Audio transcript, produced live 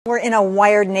in a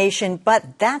wired nation,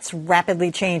 but that's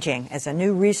rapidly changing as a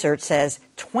new research says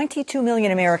 22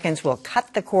 million Americans will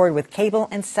cut the cord with cable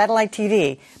and satellite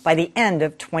TV by the end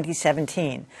of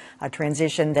 2017, a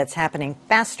transition that's happening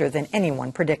faster than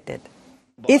anyone predicted.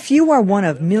 If you are one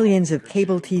of millions of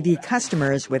cable TV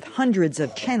customers with hundreds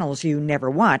of channels you never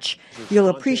watch, you'll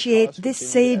appreciate this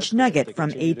sage nugget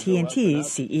from AT&T's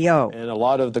CEO. And a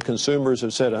lot of the consumers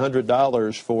have said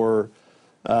 $100 for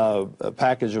a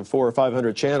package of 400 or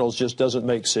 500 channels just doesn't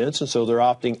make sense, and so they're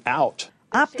opting out.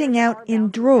 Opting out in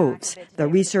droves. The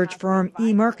research firm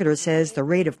eMarketer says the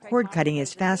rate of cord cutting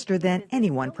is faster than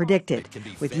anyone predicted,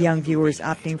 with young viewers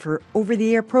opting for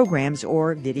over-the-air programs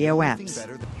or video apps.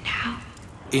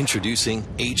 Introducing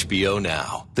HBO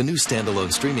Now, the new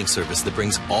standalone streaming service that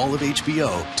brings all of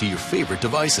HBO to your favorite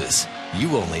devices.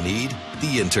 You only need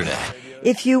the internet.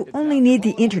 If you only need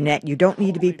the internet, you don't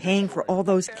need to be paying for all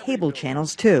those cable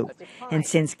channels, too. And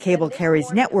since cable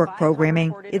carries network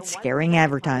programming, it's scaring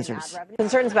advertisers.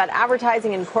 Concerns about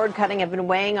advertising and cord cutting have been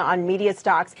weighing on media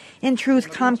stocks. In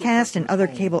truth, Comcast and other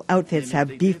cable outfits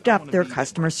have beefed up their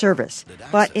customer service.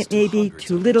 But it may be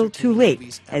too little too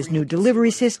late as new delivery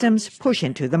systems push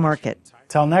into the market.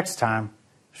 Till next time,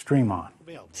 stream on.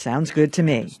 Sounds good to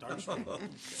me.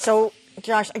 So,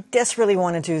 Josh, I desperately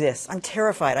want to do this. I'm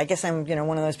terrified. I guess I'm,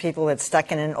 one of those people that's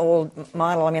stuck in an old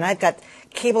model. I mean, I've got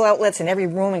cable outlets in every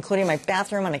room, including my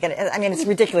bathroom, and it's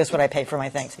ridiculous what I pay for my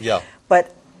things. Yeah.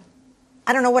 But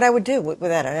I don't know what I would do with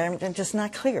that. I'm just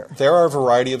not clear. There are a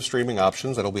variety of streaming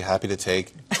options that will be happy to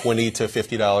take $20 to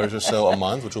 $50 or so a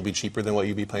month, which will be cheaper than what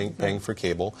you'd be paying for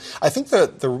cable. I think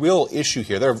the real issue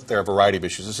here, there are a variety of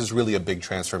issues. This is really a big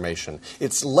transformation.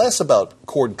 It's less about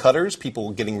cord cutters, people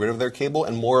getting rid of their cable,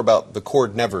 and more about the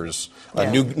cord nevers, a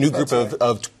new group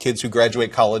of kids who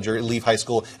graduate college or leave high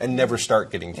school and never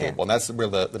start getting cable. And that's where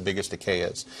the biggest decay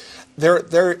is.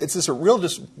 It's this real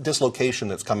dislocation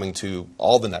that's coming to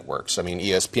all the networks. I mean,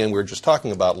 ESPN, we were just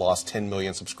talking about, lost 10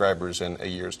 million subscribers in a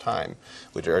year's time,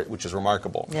 which is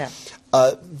remarkable. Yeah.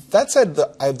 That said,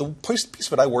 the piece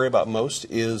of it I worry about most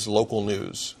is local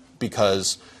news,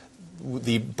 because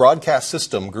the broadcast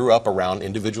system grew up around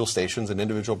individual stations and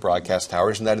individual broadcast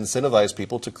towers, and that incentivized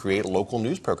people to create local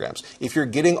news programs. If you're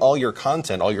getting all your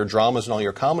content, all your dramas and all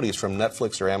your comedies from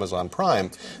Netflix or Amazon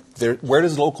Prime, where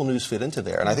does local news fit into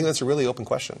there? And I think that's a really open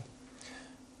question.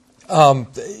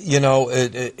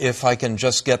 If I can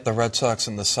just get the Red Sox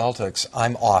and the Celtics,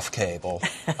 I'm off cable.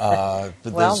 That's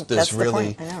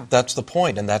the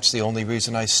point, and that's the only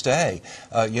reason I stay.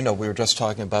 We were just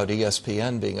talking about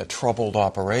ESPN being a troubled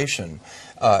operation.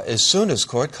 As soon as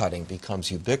cord cutting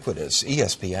becomes ubiquitous,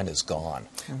 ESPN is gone.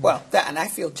 Well, and I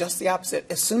feel just the opposite.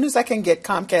 As soon as I can get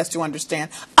Comcast to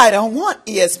understand, I don't want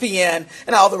ESPN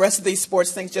and all the rest of these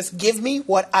sports things. Just give me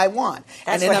what I want.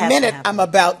 And in a minute, I'm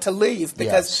about to leave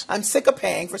because I'm sick of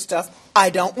paying for stuff I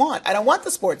don't want. I don't want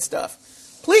the sports stuff.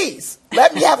 Please,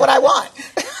 let me have what I want.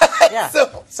 Yeah.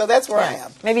 So that's where I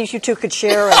am. Maybe you two could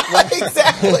share.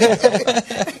 Exactly.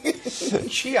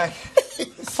 Gee, I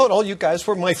thought all you guys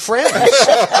were my friends.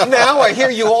 Now I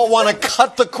hear you all want to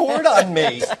cut the cord on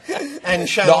me. And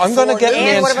Channel 4 I'm going to get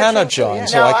news. an antenna, John,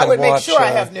 so I can watch. I would make sure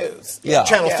I have news.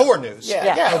 Channel 4 news.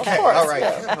 Yeah. Okay. Of course. All right.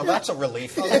 Well, that's a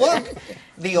relief. Look,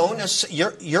 the onus.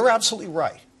 You're absolutely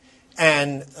right.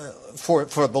 And for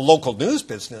the local news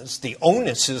business, the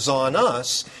onus is on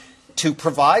us to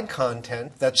provide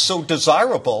content that's so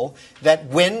desirable that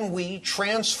when we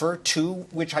transfer to,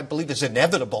 which I believe is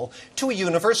inevitable, to a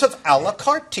universe of a la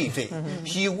carte TV,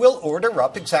 you will order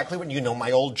up exactly what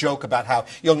my old joke about how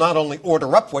you'll not only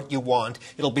order up what you want,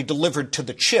 it'll be delivered to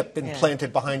the chip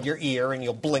implanted behind your ear, and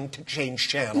you'll blink to change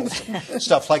channels and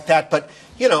stuff like that. But,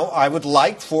 I would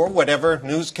like for whatever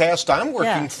newscast I'm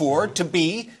working for to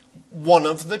be one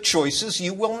of the choices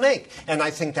you will make. And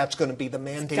I think that's going to be the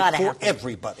mandate for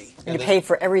everybody. And you pay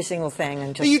for every single thing.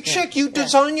 And just, you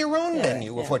design your own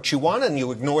menu of what you want, and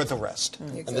you ignore the rest.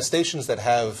 And the stations that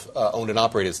have owned and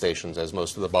operated stations, as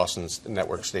most of the Boston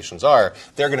network stations are,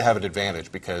 they're going to have an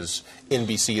advantage because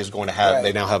NBC is going to have,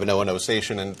 they now have an O&O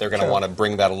station, and they're going to want to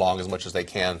bring that along as much as they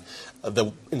can.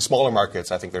 In smaller markets,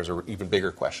 I think there's an even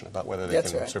bigger question about whether they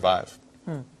can survive.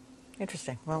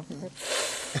 Interesting. Well,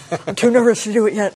 I'm too nervous to do it yet.